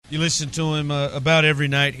You listen to him about every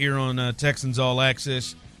night here on Texans All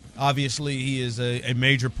Access. Obviously, he is a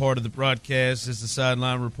major part of the broadcast as the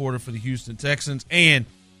sideline reporter for the Houston Texans. And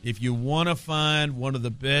if you want to find one of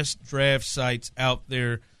the best draft sites out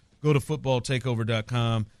there, go to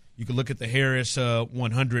footballtakeover.com. You can look at the Harris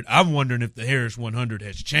 100. I'm wondering if the Harris 100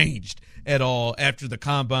 has changed at all after the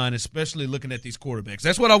combine, especially looking at these quarterbacks.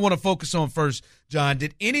 That's what I want to focus on first, John.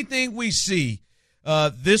 Did anything we see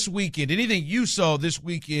this weekend, anything you saw this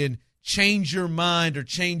weekend, change your mind or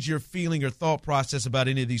change your feeling or thought process about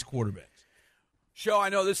any of these quarterbacks? Show, I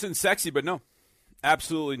know this isn't sexy, but no,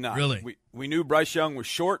 absolutely not. Really? We knew Bryce Young was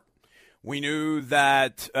short. We knew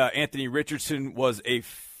that Anthony Richardson was a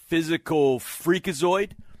physical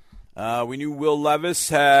freakazoid. We knew Will Levis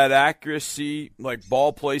had accuracy, like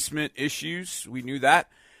ball placement issues. We knew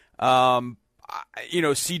that.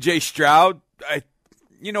 C.J. Stroud,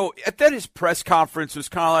 at that his press conference was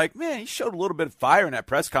kind of like, man, he showed a little bit of fire in that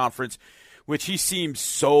press conference, which he seems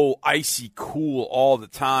so icy cool all the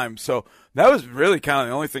time. So that was really kind of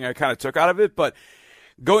the only thing I kind of took out of it. But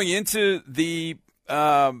going into the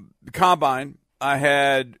combine, I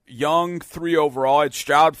had Young 3 overall. I had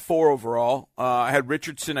Stroud 4 overall. I had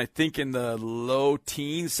Richardson, I think, in the low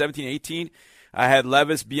teens, 17, 18. I had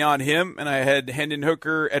Levis beyond him, and I had Hendon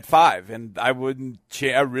Hooker at 5. And I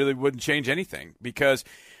really wouldn't change anything because,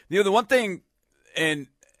 the one thing, and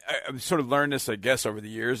I've sort of learned this, I guess, over the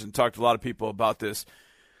years and talked to a lot of people about this.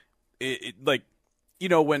 When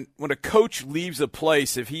a coach leaves a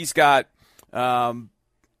place, if he's got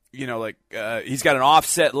he's got an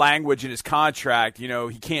offset language in his contract,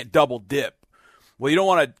 he can't double dip. Well, you don't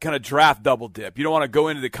want to kind of draft double dip. You don't want to go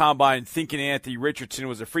into the combine thinking Anthony Richardson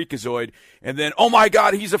was a freakazoid and then, oh my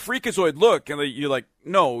God, he's a freakazoid. Look. And you're like,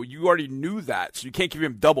 no, you already knew that. So you can't give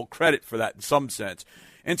him double credit for that in some sense.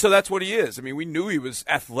 And so that's what he is. I mean, we knew he was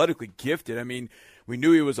athletically gifted. I mean, we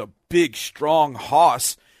knew he was a big, strong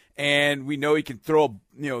hoss. And we know he can throw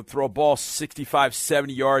a ball 65,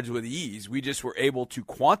 70 yards with ease. We just were able to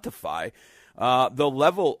quantify the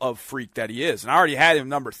level of freak that he is. And I already had him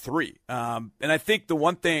number 3. And I think the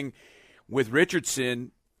one thing with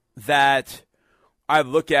Richardson that I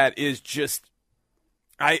look at is just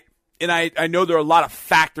I know there are a lot of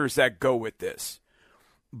factors that go with this,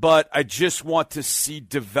 but I just want to see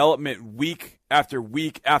development week after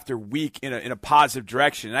week after week in a positive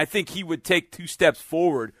direction. And I think he would take 2 steps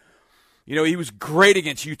forward. He was great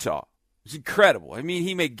against Utah. It was incredible. I mean,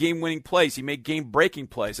 he made game-winning plays. He made game-breaking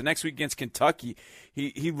plays. The next week against Kentucky,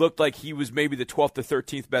 he looked like he was maybe the 12th or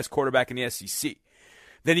 13th best quarterback in the SEC.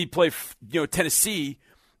 Then he played, Tennessee,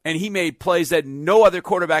 and he made plays that no other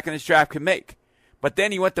quarterback in this draft could make. But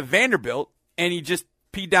then he went to Vanderbilt, and he just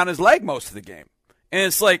peed down his leg most of the game. And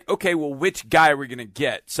it's like, okay, well, which guy are we going to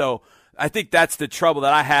get? So I think that's the trouble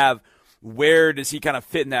that I have. Where does he kind of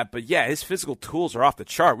fit in that? But, yeah, his physical tools are off the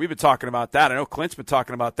chart. We've been talking about that. I know Clint's been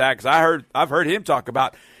talking about that because I've heard him talk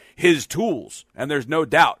about his tools, and there's no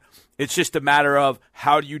doubt. It's just a matter of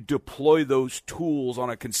how do you deploy those tools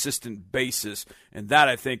on a consistent basis, and that,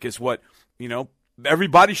 I think, is what,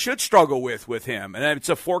 everybody should struggle with him. And it's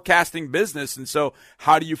a forecasting business, and so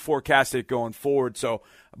how do you forecast it going forward? So,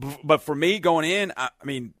 but for me going in, I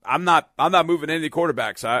mean, I'm not moving any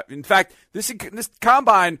quarterbacks. In fact, this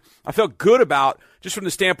combine I felt good about just from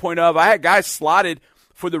the standpoint of I had guys slotted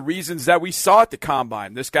for the reasons that we saw at the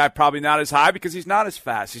combine. This guy probably not as high because he's not as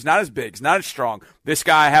fast. He's not as big. He's not as strong. This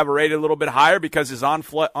guy I have rated a little bit higher because his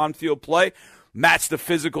on-field play match the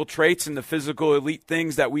physical traits and the physical elite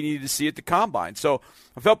things that we needed to see at the combine. So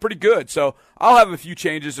I felt pretty good. So I'll have a few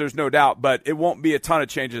changes, there's no doubt, but it won't be a ton of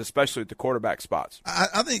changes, especially at the quarterback spots.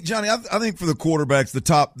 I think, Johnny, I think for the quarterbacks, the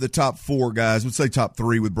top 4 guys, let's say top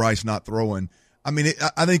 3 with Bryce not throwing, I mean,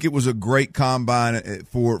 I think it was a great combine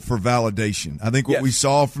for validation. I think what we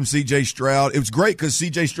saw from C.J. Stroud, it was great because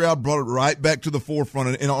C.J. Stroud brought it right back to the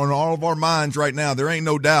forefront. And on all of our minds right now, there ain't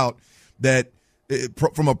no doubt that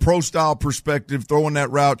from a pro-style perspective, throwing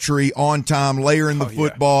that route tree on time, layering the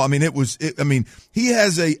football. Yeah. I mean, he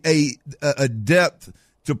has a depth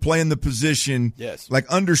to play in the position. Yes. Like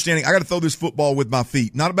understanding, I got to throw this football with my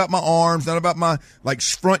feet. Not about my arms, not about my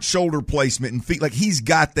front shoulder placement and feet. Like he's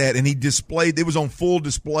got that, and it was on full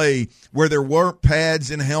display where there weren't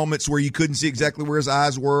pads and helmets where you couldn't see exactly where his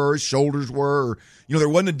eyes were, or his shoulders were, or, there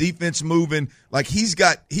wasn't a defense moving. Like he's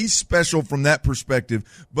special from that perspective.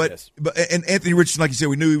 But Anthony Richardson, like you said,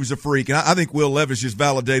 we knew he was a freak, and I think Will Levis just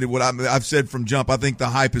validated what I've said from jump. I think the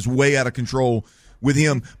hype is way out of control with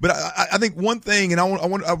him. But I think one thing, and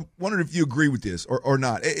I wondered if you agree with this or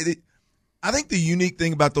not. I think the unique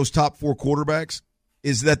thing about those top 4 quarterbacks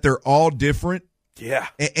is that they're all different. Yeah.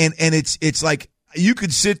 And it's like you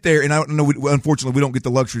could sit there, and I don't know, unfortunately, we don't get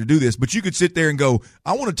the luxury to do this, but you could sit there and go,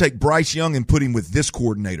 I want to take Bryce Young and put him with this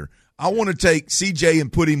coordinator. I want to take CJ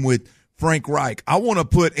and put him with Frank Reich. I want to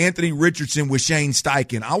put Anthony Richardson with Shane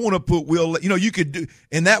Steichen. I want to put Will, you could do,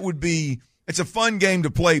 and that would be, it's a fun game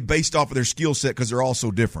to play based off of their skill set because they're all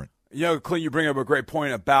so different. Clint, you bring up a great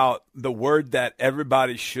point about the word that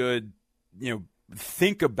everybody should,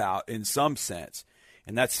 think about in some sense,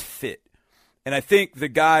 and that's fit. And I think the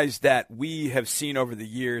guys that we have seen over the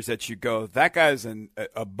years that you go, that guy's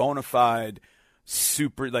a bona fide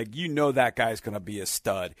super, that guy's going to be a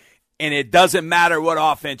stud. And it doesn't matter what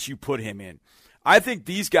offense you put him in. I think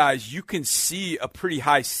these guys, you can see a pretty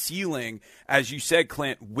high ceiling, as you said,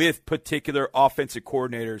 Clint, with particular offensive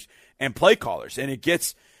coordinators and play callers. And it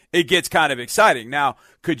gets kind of exciting. Now,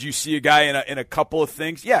 could you see a guy in a couple of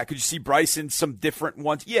things? Yeah. Could you see Bryce in some different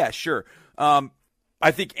ones? Yeah, sure. I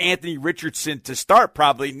think Anthony Richardson to start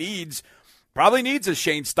probably needs a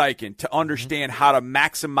Shane Steichen to understand how to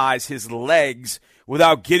maximize his legs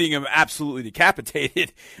without getting him absolutely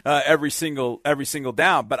decapitated every single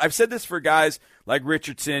down. But I've said this for guys like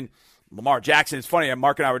Richardson, Lamar Jackson. It's funny,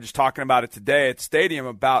 Mark and I were just talking about it today at the stadium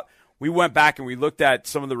about we went back and we looked at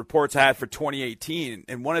some of the reports I had for 2018.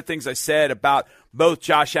 And one of the things I said about both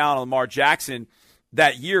Josh Allen and Lamar Jackson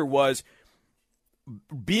that year was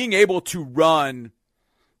being able to run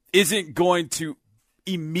isn't going to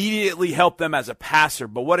immediately help them as a passer.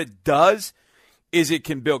 But what it does is it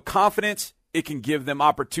can build confidence. It can give them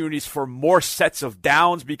opportunities for more sets of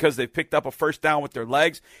downs because they've picked up a first down with their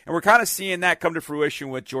legs. And we're kind of seeing that come to fruition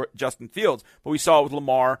with Justin Fields. But we saw it with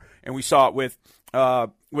Lamar, and we saw it with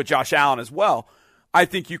Josh Allen as well. I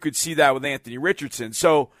think you could see that with Anthony Richardson.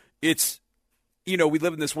 So it's, we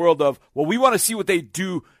live in this world of, well, we want to see what they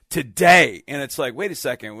do today. And it's like, wait a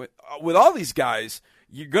second. With all these guys,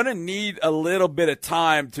 you're going to need a little bit of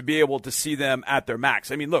time to be able to see them at their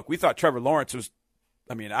max. I mean, look, we thought Trevor Lawrence was –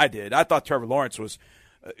 I thought Trevor Lawrence was,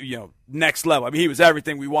 next level. I mean, he was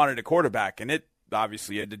everything we wanted a quarterback, and it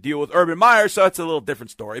obviously had to deal with Urban Meyer, so it's a little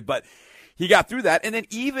different story. But he got through that, and then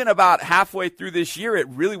even about halfway through this year, it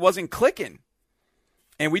really wasn't clicking.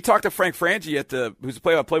 And we talked to Frank Frangie who's the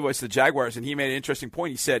play-by-play voice of the Jaguars, and he made an interesting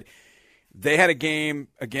point. He said – they had a game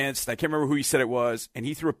against, I can't remember who he said it was, and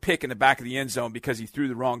he threw a pick in the back of the end zone because he threw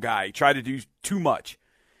the wrong guy. He tried to do too much.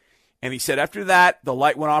 And he said after that, the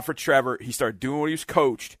light went off for Trevor. He started doing what he was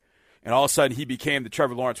coached, and all of a sudden he became the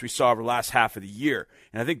Trevor Lawrence we saw over the last half of the year.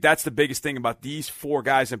 And I think that's the biggest thing about these four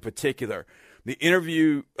guys in particular. The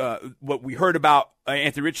interview, what we heard about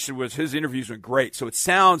Anthony Richardson was his interviews went great. So it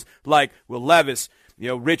sounds like Will Levis,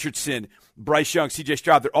 Richardson, Bryce Young, C.J.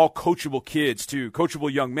 Stroud, they're all coachable kids too,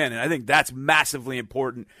 coachable young men. And I think that's massively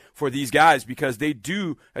important for these guys because they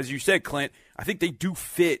do, as you said, Clint, I think they do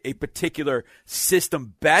fit a particular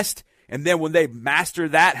system best. And then when they master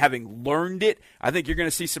that, having learned it, I think you're going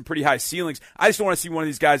to see some pretty high ceilings. I just don't want to see one of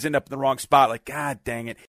these guys end up in the wrong spot like, God dang it.